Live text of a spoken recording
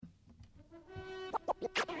Yo,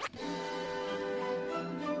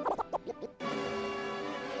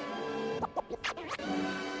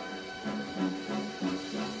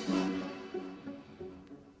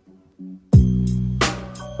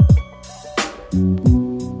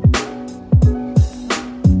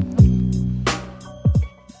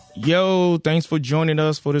 thanks for joining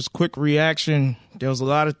us for this quick reaction. There was a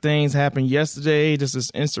lot of things happened yesterday. This is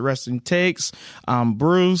Interesting Takes. I'm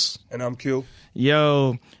Bruce. And I'm Q.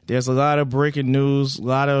 Yo, there's a lot of breaking news, a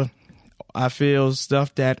lot of, I feel,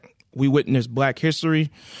 stuff that we witnessed Black history.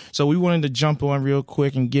 So we wanted to jump on real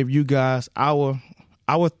quick and give you guys our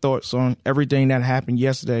thoughts on everything that happened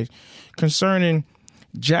yesterday concerning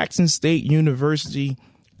Jackson State University,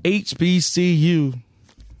 HBCU,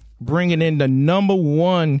 bringing in the number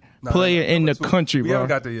one player in the country, bro. We haven't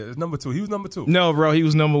got there yet. It's number 2. He was number 2. No, bro, he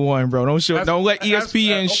was number 1, bro. Don't let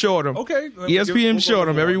ESPN short him. Okay. ESPN short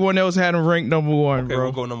him. Everyone else had him ranked number 1, okay, bro.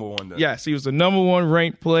 We'll go number 1 then. Yes, he was the number 1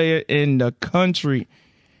 ranked player in the country.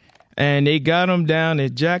 And they got him down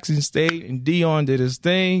at Jackson State, and Deion did his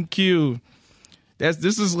thing. Q.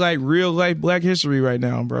 This is like real life Black history right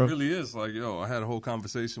now, bro. It really is. Like, I had a whole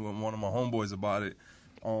conversation with one of my homeboys about it.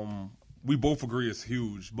 We both agree it's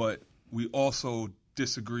huge, but we also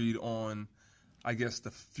disagreed on, I guess,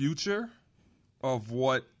 the future of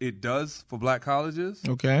what it does for Black colleges.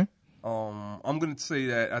 Okay. I'm going to say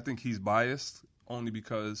that I think he's biased only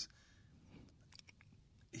because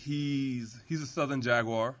he's a Southern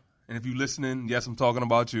Jaguar. And if you're listening, yes, I'm talking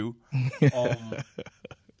about you.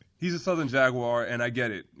 He's a Southern Jaguar, and I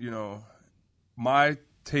get it. My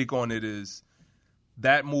take on it is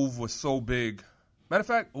that move was so big. Matter of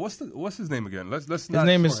fact, what's his name again? Let's his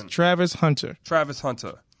name is Travis Hunter. Travis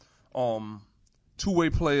Hunter, two-way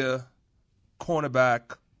player,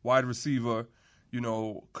 cornerback, wide receiver.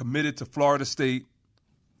 Committed to Florida State,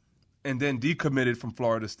 and then decommitted from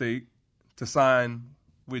Florida State to sign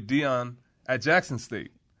with Deion at Jackson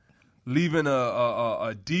State, leaving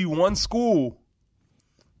a D1 school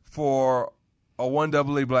for a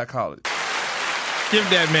 1AA Black college. Give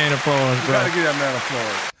that man applause, bro. You gotta give that man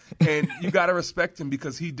applause. And you got to respect him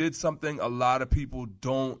because he did something a lot of people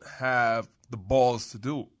don't have the balls to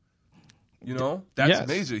do. That's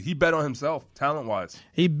major. He bet on himself, talent-wise.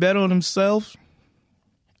 He bet on himself,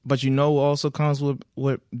 but also comes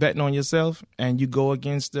with betting on yourself, and you go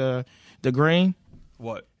against the grain.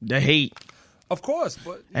 What? The hate. Of course,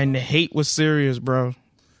 but... And the hate was serious, bro.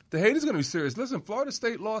 The hate is going to be serious. Listen, Florida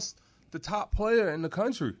State lost the top player in the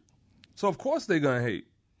country. So, of course, they're going to hate,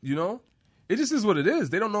 It just is what it is.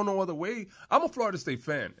 They don't know no other way. I'm a Florida State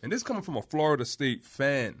fan, and this coming from a Florida State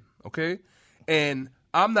fan, okay? And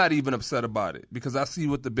I'm not even upset about it because I see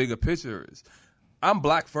what the bigger picture is. I'm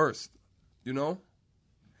Black first,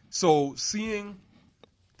 So seeing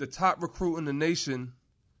the top recruit in the nation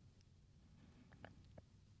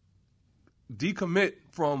decommit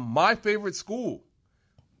from my favorite school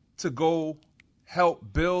to go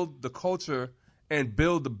help build the culture and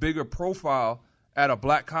build the bigger profile at a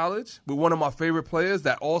Black college with one of my favorite players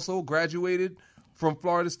that also graduated from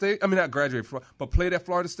Florida State. I mean, not graduated, but played at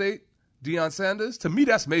Florida State, Deion Sanders. To me,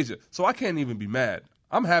 that's major. So I can't even be mad.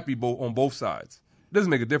 I'm happy on both sides. It doesn't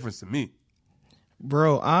make a difference to me.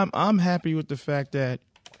 Bro, I'm happy with the fact that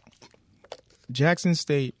Jackson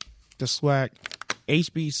State, the SWAC,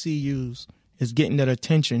 HBCUs is getting that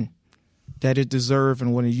attention that it deserved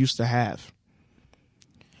and what it used to have.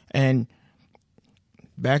 And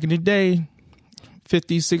back in the day,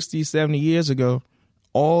 50, 60, 70 years ago,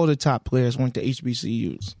 all the top players went to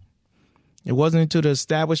HBCUs. It wasn't until the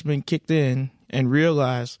establishment kicked in and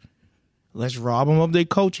realized, let's rob them of their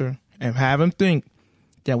culture and have them think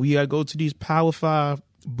that we got to go to these Power 5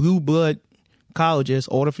 blue blood colleges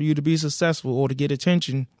in order for you to be successful or to get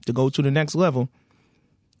attention to go to the next level,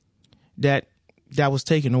 that was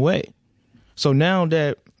taken away. So now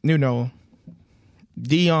that,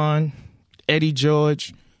 Deion, Eddie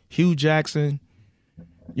George, Hugh Jackson,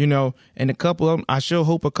 and a couple of them, I sure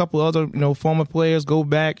hope a couple other, former players go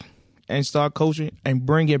back and start coaching and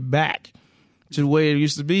bring it back to the way it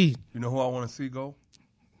used to be. You know who I want to see go?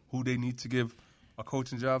 Who they need to give a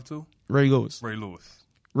coaching job to? Ray Lewis.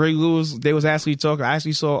 Ray Lewis, they was actually talking. I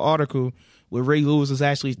actually saw an article where Ray Lewis was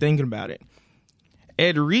actually thinking about it.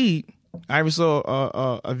 Ed Reed, I even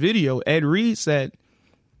saw a video. Ed Reed said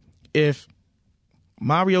if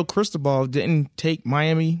Mario Cristobal didn't take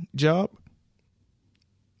Miami job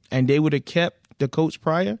and they would have kept the coach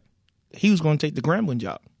prior, he was going to take the Grambling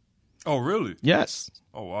job. Oh, really? Yes.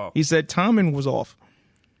 Oh, wow. He said timing was off.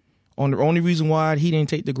 On the only reason why he didn't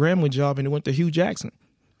take the Grambling job and it went to Hugh Jackson.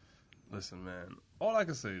 Listen, man, all I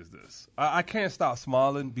can say is this. I can't stop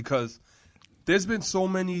smiling because there's been so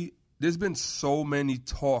many there's been so many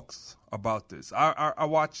talks about this. I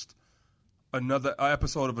watched another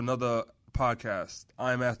episode of another podcast,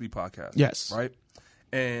 I Am Athlete podcast. Yes. Right?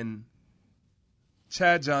 And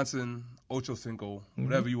Chad Johnson, Ocho Cinco,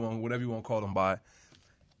 whatever you want to call him by,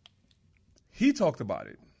 he talked about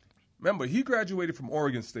it. Remember, he graduated from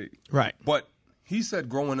Oregon State. Right. But he said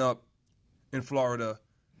growing up in Florida,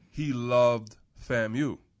 he loved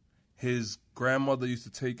FAMU. His grandmother used to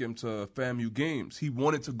take him to FAMU games. He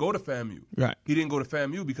wanted to go to FAMU. Right. He didn't go to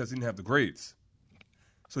FAMU because he didn't have the grades.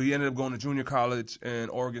 So he ended up going to junior college, and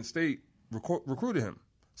Oregon State recruited him.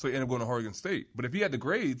 So he ended up going to Oregon State. But if he had the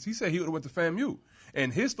grades, he said he would have went to FAMU.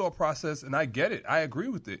 And his thought process, and I get it, I agree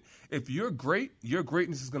with it. If you're great, your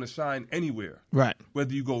greatness is going to shine anywhere. Right.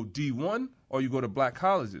 Whether you go D1 or you go to black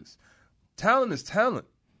colleges. Talent is talent.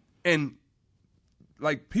 And,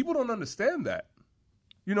 like, people don't understand that.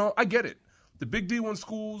 You know, I get it. The big D1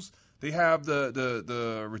 schools, they have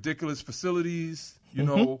the ridiculous facilities, you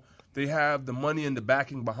know, they have the money and the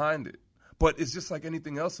backing behind it. But it's just like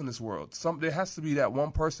anything else in this world. There has to be that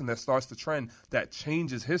one person that starts the trend that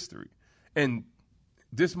changes history. And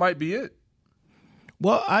this might be it.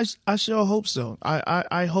 Well, I sure hope so.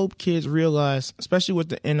 I hope kids realize, especially with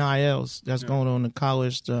the NILs that's going on in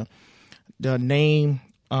college, the name,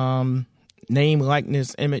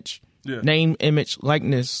 likeness, image. Yeah. Name, image,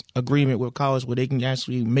 likeness agreement with college where they can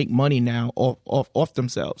actually make money now off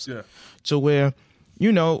themselves. Yeah. To where,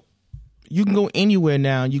 you know, you can go anywhere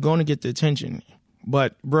now and you're going to get the attention.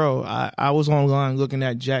 But, bro, I was online looking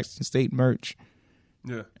at Jackson State merch.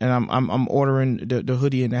 Yeah. And I'm ordering the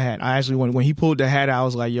hoodie and the hat. I actually, when he pulled the hat out, I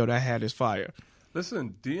was like, yo, that hat is fire.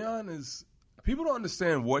 Listen, Deion is, people don't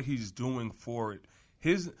understand what he's doing for it.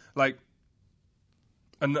 His, like,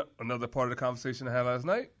 another part of the conversation I had last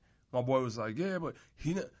night, my boy was like, yeah, but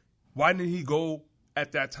why didn't he go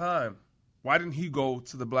at that time? Why didn't he go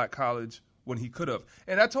to the black college when he could have?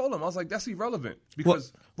 And I told him, I was like, that's irrelevant.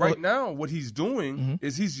 Because now what he's doing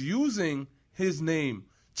is he's using his name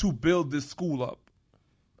to build this school up.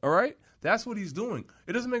 All right? That's what he's doing.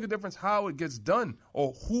 It doesn't make a difference how it gets done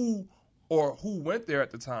or who went there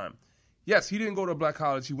at the time. Yes, he didn't go to a black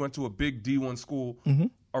college. He went to a big D1 school,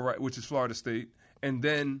 all right, which is Florida State. And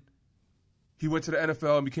then he went to the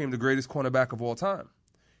NFL and became the greatest cornerback of all time.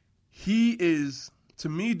 He is, to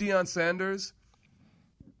me, Deion Sanders,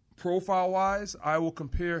 profile-wise, I will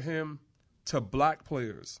compare him to black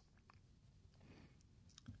players.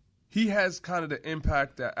 He has kind of the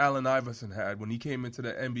impact that Allen Iverson had when he came into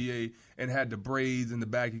the NBA and had the braids and the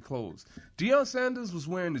baggy clothes. Deion Sanders was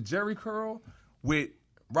wearing the Jerry curl with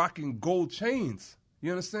rocking gold chains.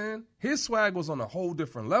 You understand? His swag was on a whole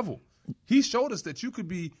different level. He showed us that you can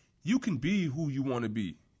be who you want to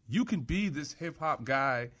be. You can be this hip-hop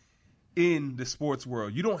guy in the sports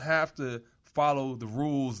world. You don't have to follow the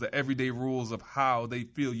rules, the everyday rules of how they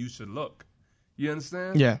feel you should look. You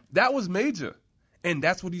understand? Yeah. That was major. And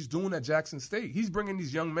that's what he's doing at Jackson State. He's bringing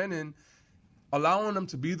these young men in, allowing them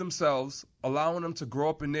to be themselves, allowing them to grow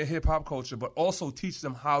up in their hip-hop culture, but also teach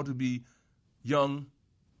them how to be young,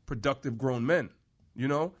 productive, grown men. You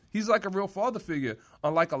know? He's like a real father figure,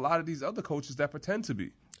 unlike a lot of these other coaches that pretend to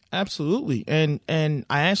be. Absolutely. And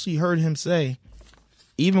I actually heard him say,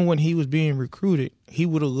 even when he was being recruited, he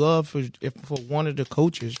would have loved for one of the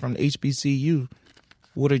coaches from the HBCU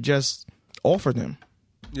would have just offered him.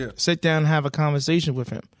 Yeah. Sit down and have a conversation with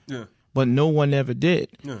him. Yeah. But no one ever did.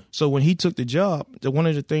 Yeah. So when he took the job, one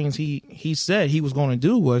of the things he said he was going to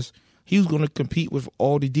do was he was going to compete with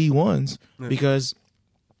all the D1s because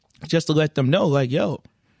just to let them know, like, yo,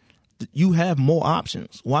 you have more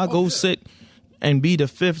options. Why go sit and be the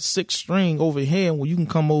 5th, 6th string over here when you can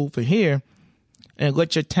come over here and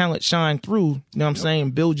let your talent shine through, you know what I'm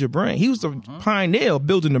saying, build your brand. He was the pioneer of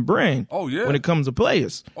building the brand when it comes to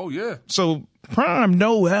players. Oh, yeah. So Prime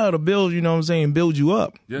know how to build, you know what I'm saying, build you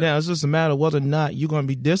up. Yeah. Now, it's just a matter of whether or not you're going to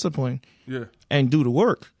be disciplined and do the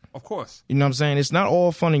work. Of course. You know what I'm saying? It's not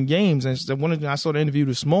all fun and games. And I saw the interview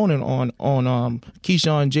this morning on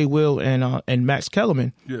Keyshawn, J. Will, and Max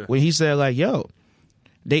Kellerman, where he said, like, yo,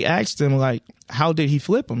 they asked him, like, how did he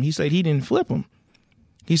flip him? He said he didn't flip him.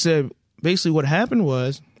 He said basically what happened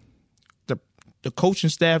was the coaching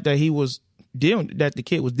staff that the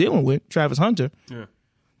kid was dealing with, Travis Hunter,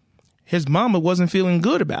 his mama wasn't feeling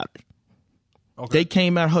good about it. Okay. They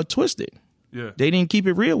came at her twisted. Yeah. They didn't keep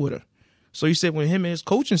it real with her. So he said when him and his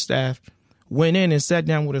coaching staff went in and sat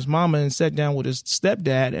down with his mama and sat down with his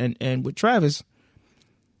stepdad and with Travis,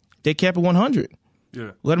 they kept it 100.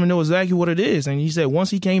 Yeah. Let him know exactly what it is. And he said once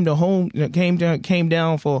he came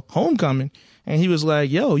down for homecoming, and he was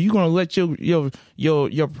like, "Yo, you gonna let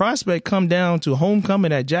your prospect come down to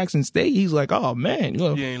homecoming at Jackson State?" He's like, "Oh man,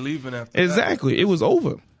 You ain't leaving after exactly. It was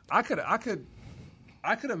over." I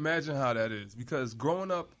could imagine how that is because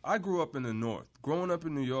growing up, I grew up in the North. Growing up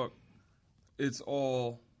in New York, it's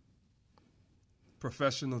all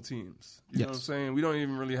professional teams. You know what I'm saying? We don't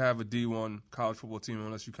even really have a D1 college football team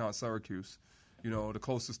unless you count Syracuse. You know, the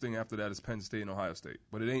closest thing after that is Penn State and Ohio State,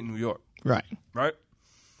 but it ain't New York. Right.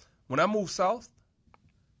 When I moved south,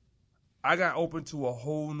 I got open to a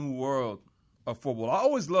whole new world of football. I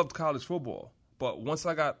always loved college football, but once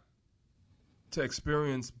I got to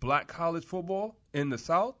experience black college football in the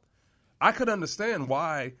South, I could understand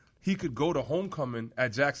why he could go to homecoming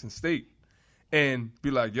at Jackson State and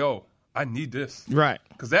be like, yo, I need this. Right.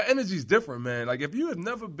 Because that energy is different, man. Like, if you have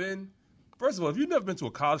never been, first of all, if you've never been to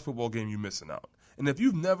a college football game, you're missing out. And if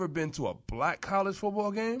you've never been to a black college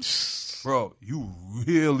football game, bro, you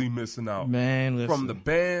really missing out. Man, listen. From the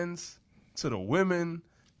bands to the women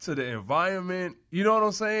to the environment. You know what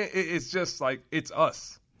I'm saying? It's just like, it's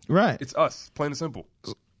us. Right. It's us, plain and simple.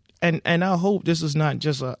 And I hope this is not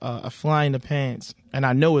just a fly in the pants, and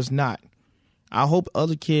I know it's not. I hope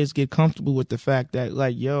other kids get comfortable with the fact that,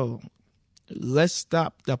 like, yo, let's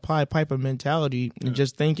stop the Pied Piper mentality and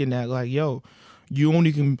just thinking that, like, yo, you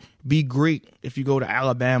only can be great if you go to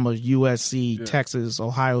Alabama, USC, Texas,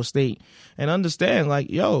 Ohio State. And understand, like,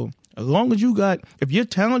 yo, as long as if you're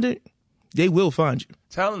talented, they will find you.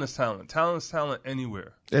 Talent is talent. Talent is talent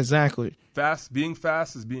anywhere. Exactly. Being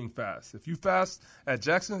fast is being fast. If you fast at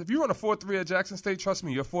Jackson, if you run a 4.3 at Jackson State, trust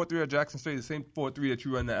me, your 4.3 at Jackson State is the same 4.3 that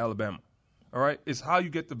you run at Alabama. All right? It's how you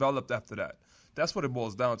get developed after that. That's what it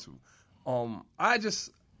boils down to. I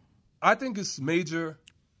think it's major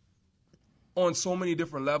on so many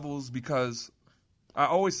different levels because I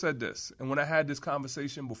always said this, and when I had this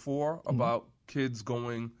conversation before about kids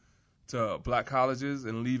going to black colleges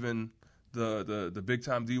and leaving the big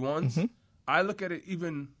time D1s, I look at it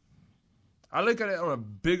on a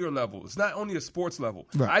bigger level. It's not only a sports level.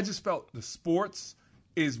 Right. I just felt the sports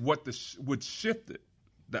is what would shift it.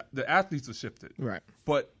 The athletes will shift it. Right.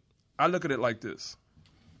 But I look at it like this.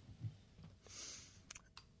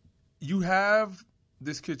 You have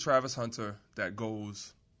this kid, Travis Hunter, that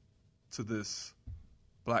goes to this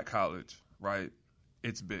black college, right?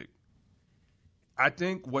 It's big. I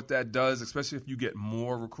think what that does, especially if you get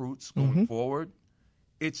more recruits going forward,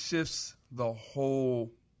 it shifts the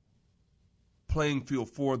whole playing field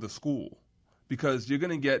for the school because you're going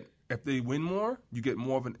to get, if they win more, you get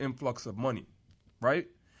more of an influx of money, right?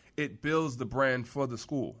 It builds the brand for the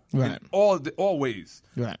school right. in all ways.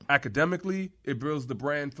 Right. Academically, it builds the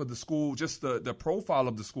brand for the school, just the profile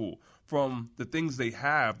of the school from the things they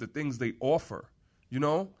have, the things they offer, you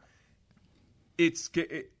know? It's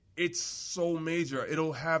so major.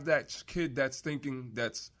 It'll have that kid that's thinking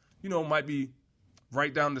that's, you know, might be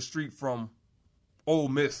right down the street from Ole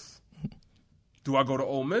Miss. Do I go to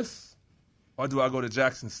Ole Miss or do I go to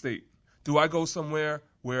Jackson State? Do I go somewhere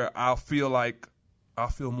where I'll feel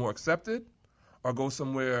more accepted or go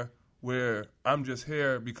somewhere where I'm just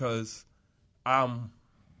here because I'm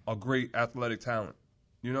a great athletic talent?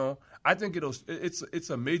 You know, I think it's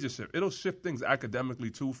a major shift. It'll shift things academically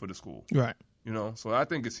too for the school. Right. You know, so I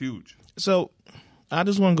think it's huge. So I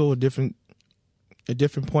just want to go a different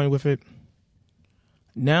point with it.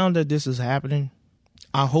 Now that this is happening,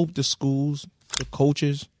 I hope the schools, the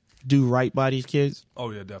coaches, do right by these kids.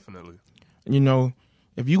 Oh yeah, definitely. You know,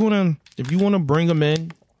 if you wanna bring them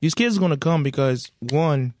in, these kids are gonna come because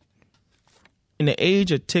one, in the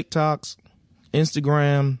age of TikToks,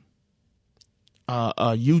 Instagram,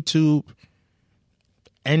 YouTube,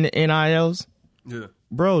 and the NILs, yeah,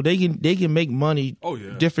 bro, they can make money. Oh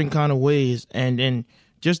yeah, different kind of ways, and then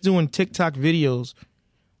just doing TikTok videos,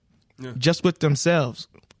 just with themselves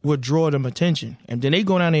would draw them attention, and then they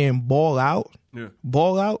go down there and ball out. Yeah,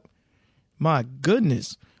 ball out. My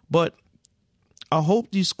goodness, but I hope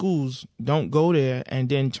these schools don't go there and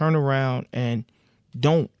then turn around and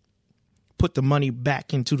don't put the money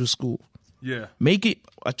back into the school. Yeah. Make it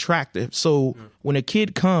attractive. So when a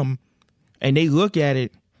kid come and they look at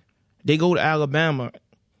it, they go to Alabama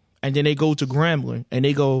and then they go to Grambling and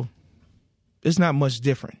they go, it's not much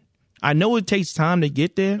different. I know it takes time to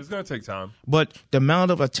get there. It's going to take time. But the amount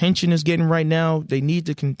of attention it's getting right now, they need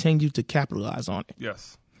to continue to capitalize on it.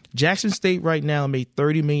 Yes. Jackson State right now made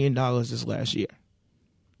 $30 million this last year.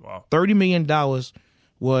 Wow. $30 million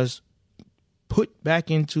was put back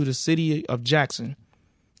into the city of Jackson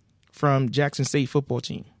from Jackson State football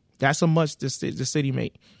team. That's how much the city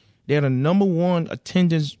made. They're the number one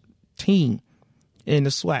attendance team in the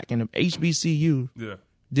SWAC and the HBCU Yeah.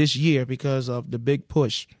 this year because of the big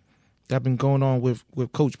push that's been going on with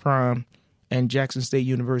Coach Prime and Jackson State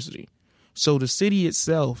University. So the city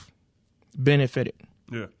itself benefited.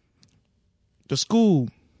 Yeah. The school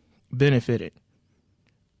benefited.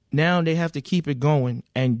 Now they have to keep it going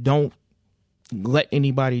and don't let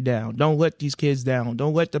anybody down. Don't let these kids down.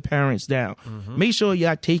 Don't let the parents down. Make sure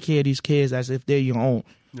y'all take care of these kids as if they're your own.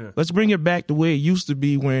 Yeah. Let's bring it back to where it used to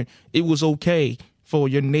be when it was okay for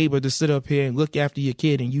your neighbor to sit up here and look after your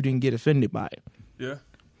kid and you didn't get offended by it. Yeah.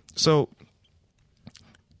 So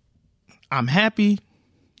I'm happy.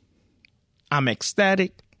 I'm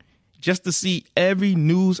ecstatic just to see every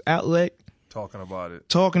news outlet Talking about it.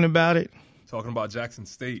 talking about it. Talking about Jackson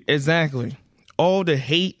State. Exactly. All the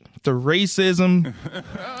hate, the racism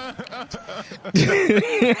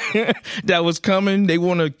that was coming. They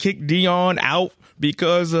want to kick Dion out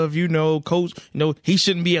because of, Coach, he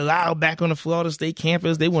shouldn't be allowed back on the Florida State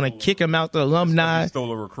campus. They want to kick him out the alumni.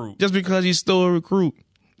 Stole a recruit. Just because he stole a recruit.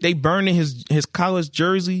 They burning his college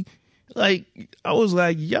jersey. Like, I was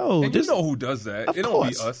like, yo. And this, you know who does that. Of It don't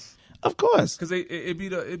course. be us. Of course. Because it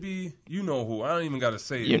be you know who. I don't even got to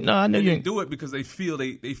say it. I know and you. they do it because they feel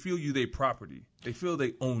you their property. They feel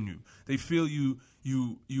they own you. They feel you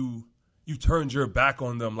turned your back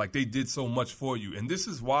on them like they did so much for you. And this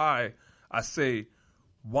is why I say,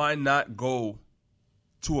 why not go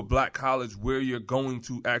to a black college where you're going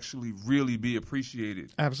to actually really be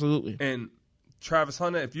appreciated? Absolutely. And Travis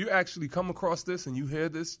Hunter, if you actually come across this and you hear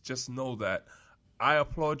this, just know that I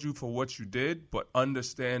applaud you for what you did, but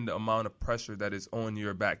understand the amount of pressure that is on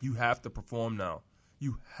your back. You have to perform now.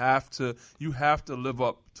 You have to live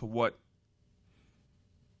up to what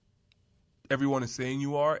everyone is saying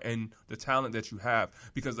you are and the talent that you have.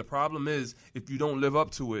 Because the problem is, if you don't live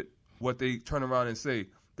up to it, what they turn around and say,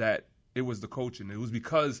 that it was the coaching. It was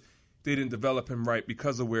because they didn't develop him right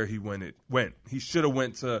because of where he went. He should have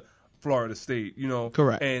went to Florida State,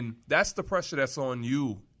 Correct. And that's the pressure that's on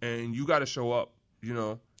you, and you got to show up.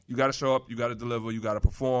 You got to show up, you got to deliver, you got to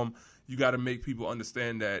perform, you got to make people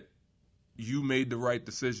understand that you made the right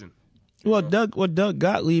decision. Well, Doug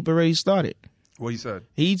Gottlieb already started. What he said?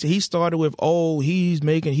 He started with, he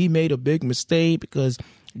made a big mistake because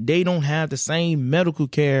they don't have the same medical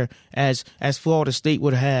care as Florida State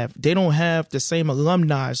would have. They don't have the same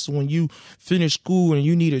alumni. So when you finish school and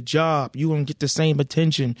you need a job, you don't get the same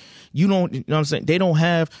attention. You know what I'm saying? They don't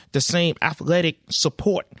have the same athletic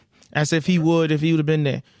support as if he would have been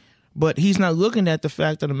there. But he's not looking at the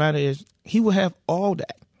fact of the matter is he will have all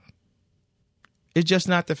that. It's just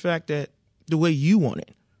not the fact that the way you want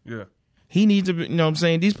it. Yeah. He needs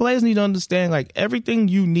to, these players need to understand, like, everything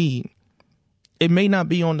you need, it may not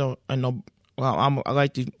be on I'm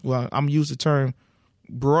use the term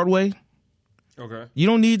Broadway. Okay. You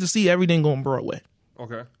don't need to see everything on Broadway.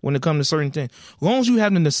 Okay. When it comes to certain things. As long as you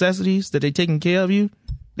have the necessities that they're taking care of you,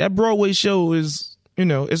 that Broadway show is,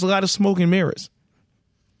 it's a lot of smoke and mirrors.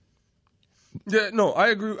 Yeah, no, I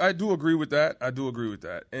agree. I do agree with that.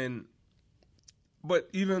 But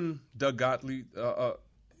even Doug Gottlieb,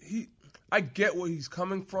 I get where he's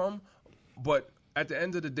coming from, but at the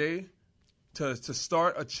end of the day, to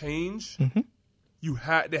start a change,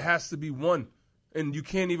 there has to be one, and you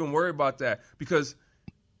can't even worry about that because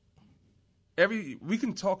we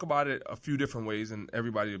can talk about it a few different ways, and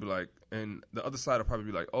everybody will be like, and the other side will probably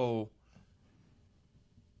be like, oh,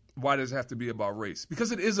 why does it have to be about race?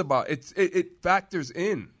 Because it is about it factors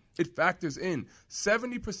in. It factors in.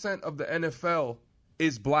 70% of the NFL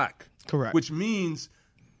is black. Correct. Which means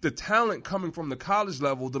the talent coming from the college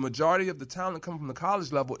level, the majority of the talent coming from the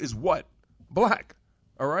college level is what? Black.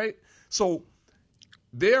 All right? So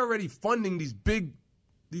they're already funding these big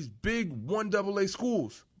 1AA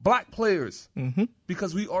schools, black players,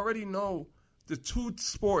 because we already know the two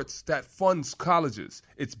sports that funds colleges.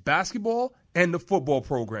 It's basketball and the football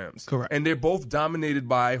programs. Correct. And they're both dominated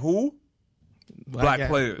by who? Black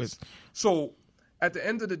players. So at the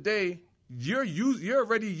end of the day, you're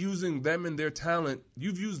already using them and their talent.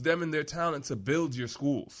 You've used them and their talent to build your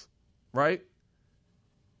schools, right?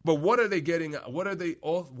 But what are they getting? What are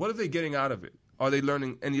they getting out of it? Are they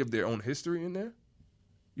learning any of their own history in there?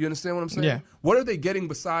 You understand what I'm saying? Yeah. What are they getting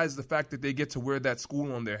besides the fact that they get to wear that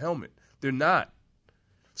school on their helmet? They're not.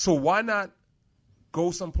 So why not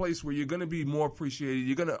go someplace where you're going to be more appreciated?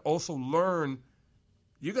 You're going to also learn.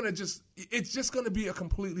 It's just going to be a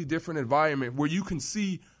completely different environment where you can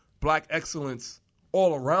see black excellence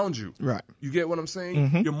all around you. Right. You get what I'm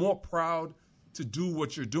saying? You're more proud to do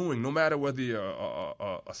what you're doing, no matter whether you're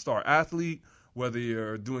a star athlete, whether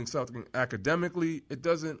you're doing something academically.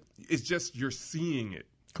 It's just you're seeing it.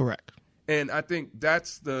 Correct. And I think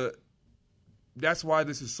that's the that's why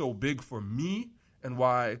this is so big for me, and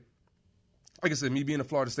why, like I said, me being a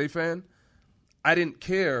Florida State fan, I didn't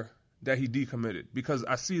care that he decommitted because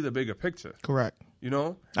I see the bigger picture. Correct. You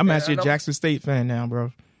know? I'm actually a Jackson State fan now,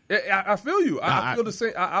 bro. I feel you. I feel the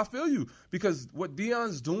same. I feel you because what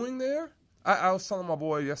Deion's doing there, I was telling my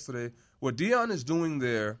boy yesterday, what Deion is doing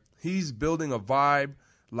there, he's building a vibe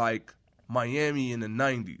like Miami in the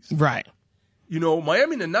 90s. Right. You know,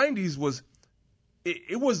 Miami in the 90s was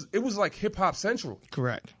like hip hop central.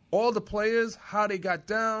 Correct. All the players, how they got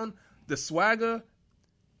down, the swagger.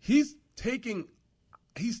 He's taking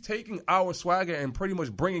our swagger and pretty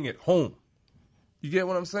much bringing it home. You get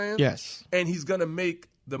what I'm saying? Yes. And he's going to make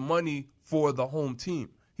the money for the home team.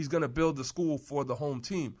 He's going to build the school for the home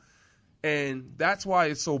team. And that's why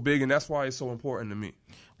it's so big, and that's why it's so important to me.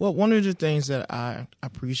 Well, one of the things that I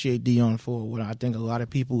appreciate Deion for, what I think a lot of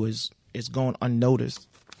people is going unnoticed,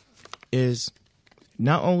 is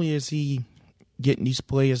not only is he getting these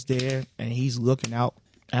players there and he's looking out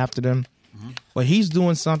after them, but he's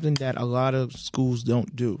doing something that a lot of schools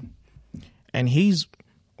don't do. And he's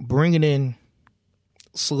bringing in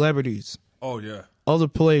celebrities. Oh, yeah. Other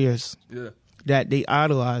players. Yeah. That they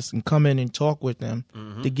idolize and come in and talk with them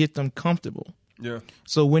to get them comfortable. Yeah.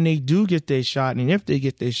 So when they do get their shot, and if they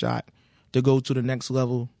get their shot to go to the next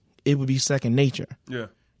level, it would be second nature. Yeah.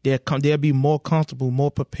 They'll be more comfortable,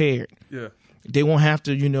 more prepared. Yeah. They won't have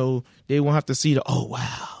to, they won't have to see the, oh,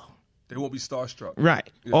 wow. They won't be starstruck. Right.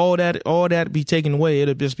 Yeah. All that be taken away.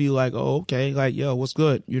 It'll just be like, oh, okay, like, yo, what's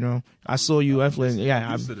good? I saw you.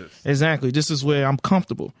 Exactly. This is where I'm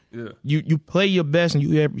comfortable. Yeah. You play your best, and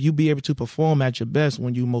you be able to perform at your best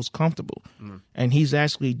when you're most comfortable. And he's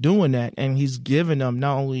actually doing that, and he's giving them,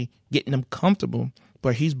 not only getting them comfortable,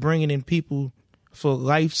 but he's bringing in people for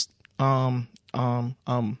life's I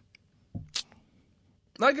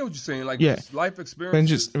get what you're saying, like life experiences. And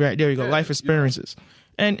just right there you go, life experiences.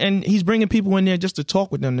 And he's bringing people in there just to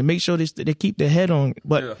talk with them, to make sure they keep their head on.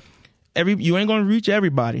 But you ain't going to reach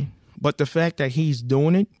everybody. But the fact that he's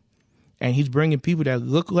doing it, and he's bringing people that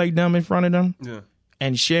look like them in front of them,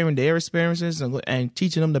 and sharing their experiences and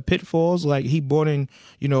teaching them the pitfalls. Like he brought in,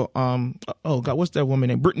 oh God, what's that woman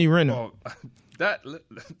name? Brittany Renner. Oh,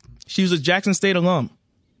 she was a Jackson State alum.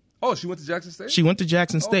 Oh, she went to Jackson State? She went to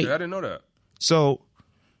Jackson State. Okay, I didn't know that. So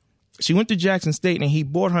she went to Jackson State, and he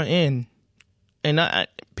brought her in. And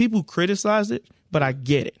people criticize it, but I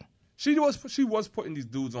get it. She was putting these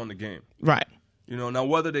dudes on the game. Right. Now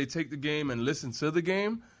whether they take the game and listen to the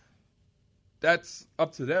game, that's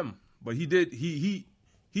up to them. But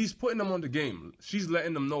he's putting them on the game. She's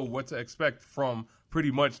letting them know what to expect from pretty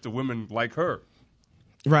much the women like her.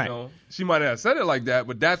 Right. She might have said it like that,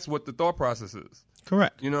 but that's what the thought process is.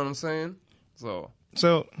 Correct. You know what I'm saying? So,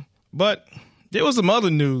 but there was some other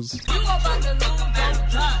news.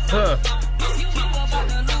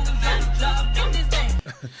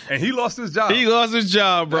 And he lost his job. He lost his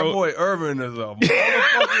job, bro. That boy Urban is a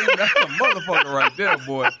motherfucker. That's a motherfucker right there,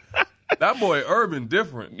 boy. That boy Urban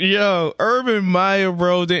different. Yo, Urban Meyer,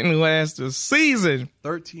 bro, didn't last a season.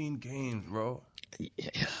 13 games, bro.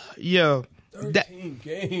 Yo. 13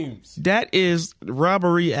 games. That is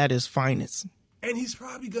robbery at its finest. And he's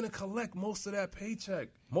probably going to collect most of that paycheck.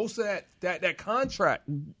 Most of that contract.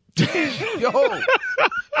 Yo.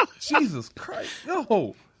 Jesus Christ.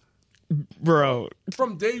 Yo. Bro.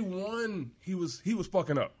 From day one, he was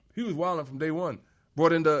fucking up. He was wilding from day one.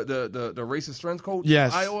 Brought in the racist strength coach in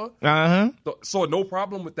Iowa. Uh-huh. Saw no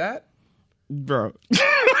problem with that. Bro.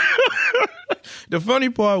 The funny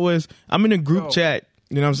part was I'm in a group chat,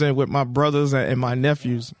 you know what I'm saying, with my brothers and my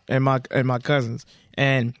nephews and my cousins.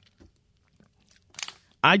 And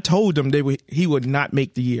I told them he would not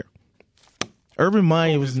make the year. Urban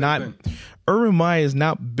Meyer is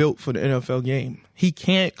not built for the NFL game. He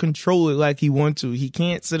can't control it like he wants to. He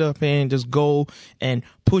can't sit up here and just go and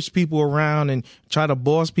push people around and try to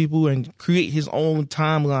boss people and create his own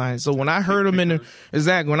timeline. So when I heard him in the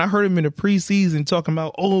preseason talking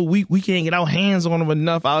about, we can't get our hands on him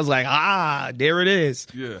enough, I was like, there it is.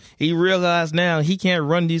 Yeah. He realized now he can't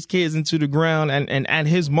run these kids into the ground and at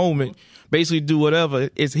his moment basically do whatever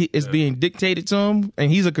is being dictated to him,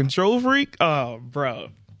 and he's a control freak. Oh, bro.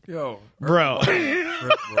 Yo, bro.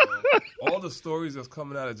 All the stories that's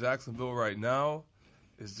coming out of Jacksonville right now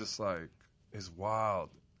is just like, it's wild.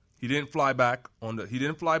 He didn't fly back on the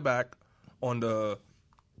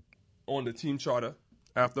team charter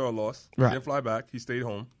after a loss. Right. He didn't fly back. He stayed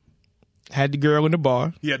home. Had the girl in the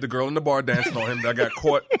bar. He had the girl in the bar dancing on him that got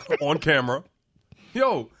caught on camera.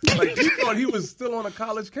 Yo, like he thought he was still on a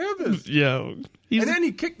college campus. Yo. And then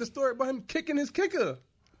he kicked the story about him kicking his kicker.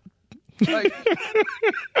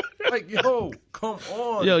 Like, yo, come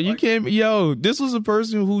on. Yo, you Like, can't. Yo, this was a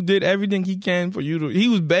person who did everything he can for you to. He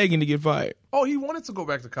was begging to get fired. Oh, he wanted to go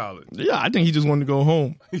back to college. Yeah, I think he just wanted to go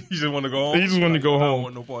home. He just wanted to go home. He just wanted to go I don't home.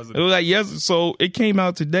 want no parts of It was like yes. So it came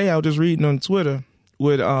out today. I was just reading on Twitter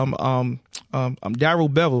with Darryl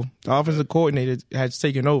Bevel, the offensive coordinator, had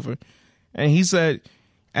taken over, and he said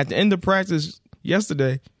at the end of practice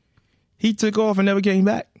yesterday, he took off and never came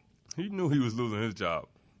back. He knew he was losing his job.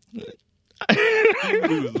 He knew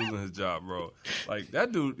he was losing his job, bro. Like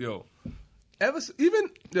that dude, yo.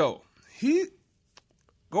 He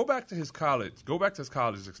go back to his college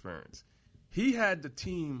experience. He had the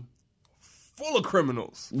team full of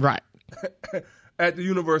criminals Right. at the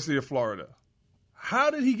University of Florida. How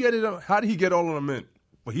did he get it? How did he get all of them in?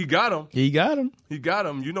 But he got them. He got him. He got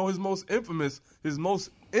him. You know his most infamous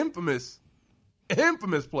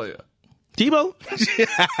player. Tebow?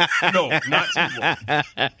 No, not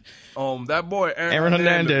Tebow. That boy Aaron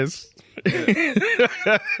Hernandez.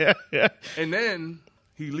 Yeah. And then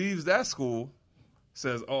he leaves that school,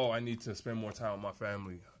 says, "Oh, I need to spend more time with my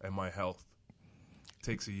family and my health."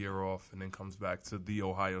 Takes a year off and then comes back to the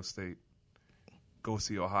Ohio State. Go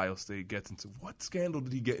see Ohio State. Gets into what scandal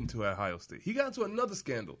did he get into at Ohio State? He got into another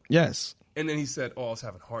scandal. Yes. And then he said, "Oh, I was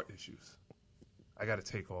having heart issues. I got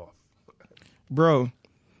to take off." Bro,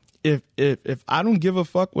 if I don't give a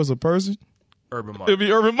fuck was a person, Urban Meyer. it'd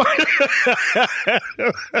be Urban Meyer.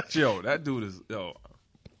 Yo, that dude is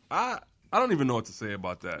I don't even know what to say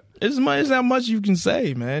about that. It's not much you can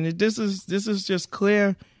say, man. This is just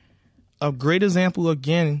clear a great example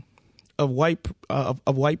again of white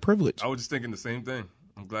privilege. I was just thinking the same thing.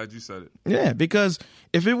 I'm glad you said it. Yeah, because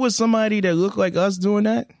if it was somebody that looked like us doing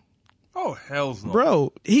that, Oh, hell's no.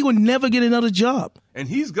 bro, he would never get another job. And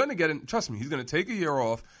he's gonna get it. Trust me, he's gonna take a year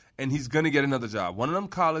off, and he's gonna get another job. One of them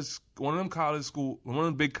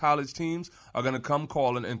big college teams are gonna come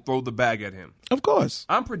calling and throw the bag at him. Of course.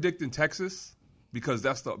 I'm predicting Texas because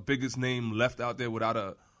that's the biggest name left out there without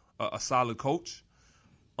a solid coach.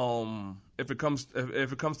 If it comes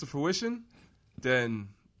to fruition, then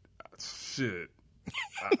shit.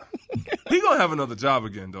 He gonna have another job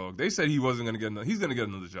again, dog. They said he wasn't gonna get another. He's gonna get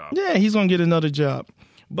another job. Yeah, he's going to get another job.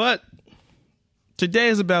 But today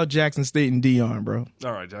is about Jackson State and Deion, bro.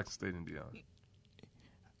 All right, Jackson State and Deion.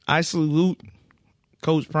 I salute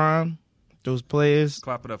Coach Prime, those players,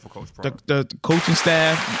 Clap it up for Coach Prime. the coaching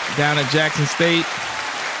staff down at Jackson State,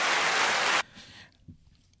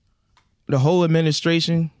 the whole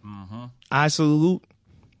administration. Mm-hmm. I salute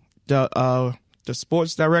the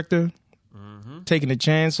sports director taking a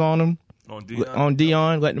chance on him, On Deion. on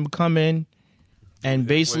Deion, letting him come in and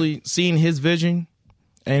basically seeing his vision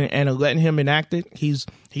and letting him enact it. He's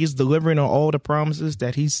delivering on all the promises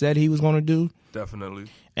that he said he was going to do Definitely.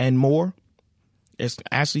 and more. It's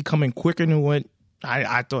actually coming quicker than what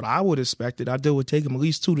I thought I would expect it. I thought it would take him at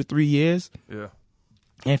least 2 to 3 years. Yeah.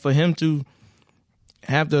 And for him to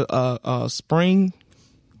have the spring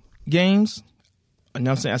games, you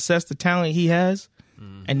know what I'm saying, assess the talent he has,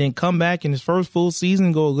 and then come back in his first full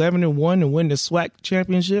season, go 11-1 and win the SWAC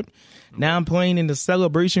championship. Now I'm playing in the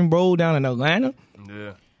Celebration Bowl down in Atlanta.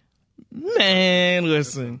 Yeah. Man,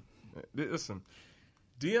 listen. Listen,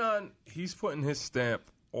 Deion, he's putting his stamp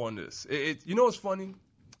on this. You know what's funny?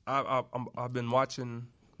 I've been watching,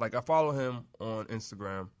 like I follow him on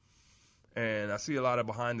Instagram, and I see a lot of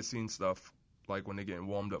behind the scenes stuff, like when they're getting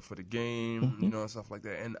warmed up for the game, you know, and stuff like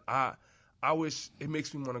that. And I wish it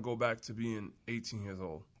makes me want to go back to being 18 years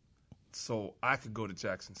old, so I could go to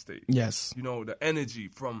Jackson State. Yes. You know, the energy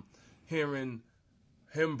from hearing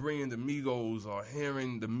him bringing the Migos or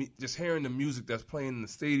hearing the music that's playing in the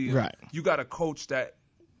stadium. Right. You got a coach that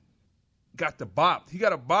got the bop. He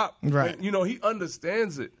got a bop. Right. You know, he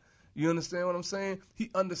understands it. You understand what I'm saying? He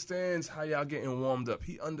understands how y'all getting warmed up.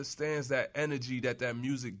 He understands that energy that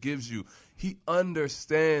music gives you. He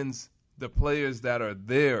understands the players that are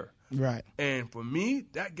there. Right. And for me,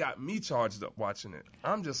 that got me charged up watching it.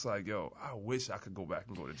 I'm just like, yo, I wish I could go back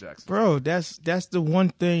and go to Jackson. Bro, that's the one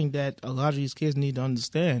thing that a lot of these kids need to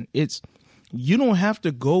understand. It's you don't have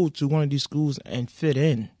to go to one of these schools and fit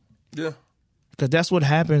in. Yeah. Because that's what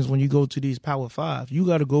happens when you go to these Power 5. You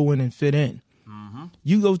got to go in and fit in.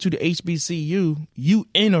 You go to the HBCU, you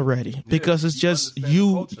in already. Because it's just understand the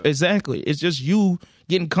you. culture. Exactly. It's just you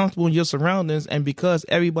getting comfortable in your surroundings. And because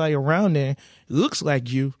everybody around there looks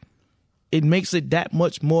like you, it makes it that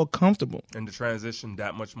much more comfortable. And the transition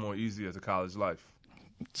that much more easier to college life.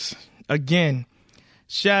 Again,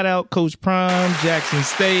 shout out Coach Prime, Jackson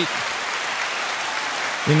State.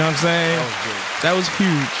 You know what I'm saying? That was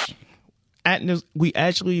huge. We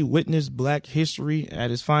actually witnessed Black history at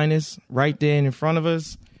its finest right there in front of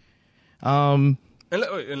us. And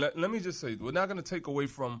let me just say, we're not going to take away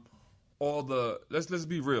from all the. Let's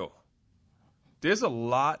be real. There's a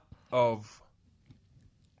lot of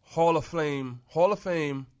Hall of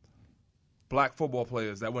Fame black football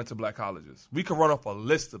players that went to black colleges. We could run off a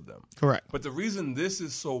list of them. Correct. But the reason this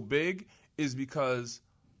is so big is because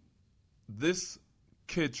this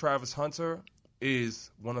kid, Travis Hunter,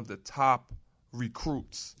 is one of the top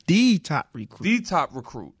recruits. The top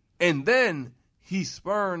recruit. And then he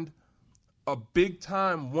spurned a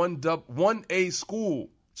big-time 1A school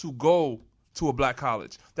to go to a black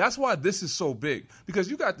college. That's why this is so big.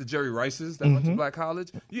 Because you got the Jerry Rices that went to black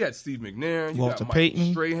college. You had Steve McNair. You Walter got Payton.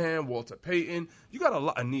 Michael Strahan, Walter Payton. You got a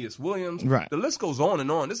lot, Aeneas Williams. Right. The list goes on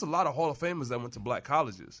and on. There's a lot of Hall of Famers that went to black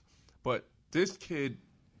colleges. But this kid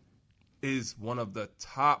is one of the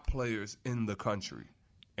top players in the country.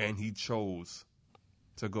 And he chose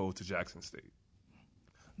to go to Jackson State.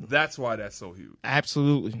 That's why that's so huge.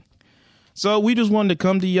 Absolutely. So we just wanted to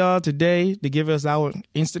come to y'all today to give us our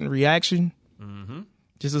instant reaction. Mm-hmm.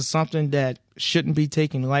 This is something that shouldn't be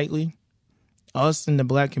taken lightly. Us in the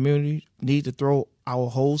black community need to throw our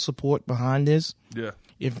whole support behind this. Yeah.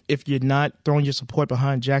 If you're not throwing your support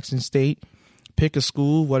behind Jackson State, pick a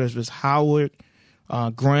school, whether it's Howard,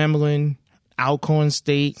 Grambling, Alcorn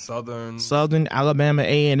State, Southern, Alabama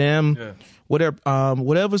A&M, Yeah.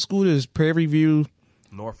 whatever school is, Prairie View,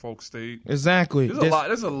 Norfolk State. Exactly.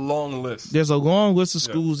 There's a long list. There's a long list of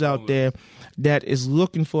schools out there that is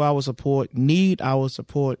looking for our support, need our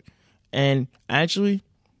support, and actually,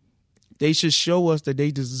 they should show us that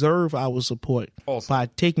they deserve our support by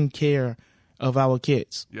taking care of our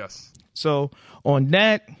kids. Yes. So on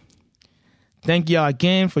that, thank y'all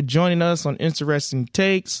again for joining us on Interesting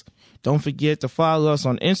Takes. Don't forget to follow us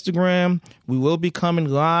on Instagram. We will be coming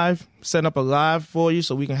live, setting up a live for you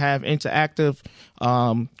so we can have interactive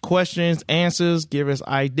questions, answers, give us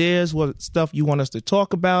ideas, what stuff you want us to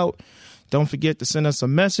talk about. Don't forget to send us a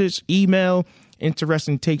message, email,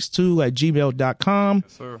 interestingtakes2@gmail.com.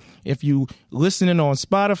 Yes, sir. If you listening on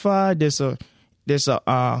Spotify, there's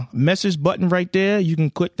a message button right there. You can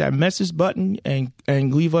click that message button and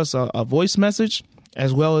leave us a voice message,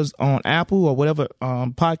 as well as on Apple or whatever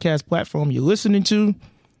podcast platform you're listening to.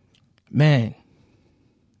 Man,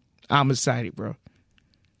 I'm excited, bro.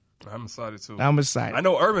 I'm excited, too. I'm excited. I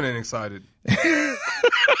know Urban ain't excited.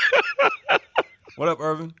 What up,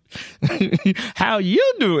 Urban? How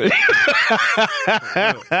you doing?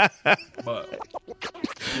 But,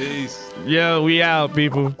 peace. Yo, we out,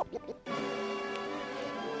 people.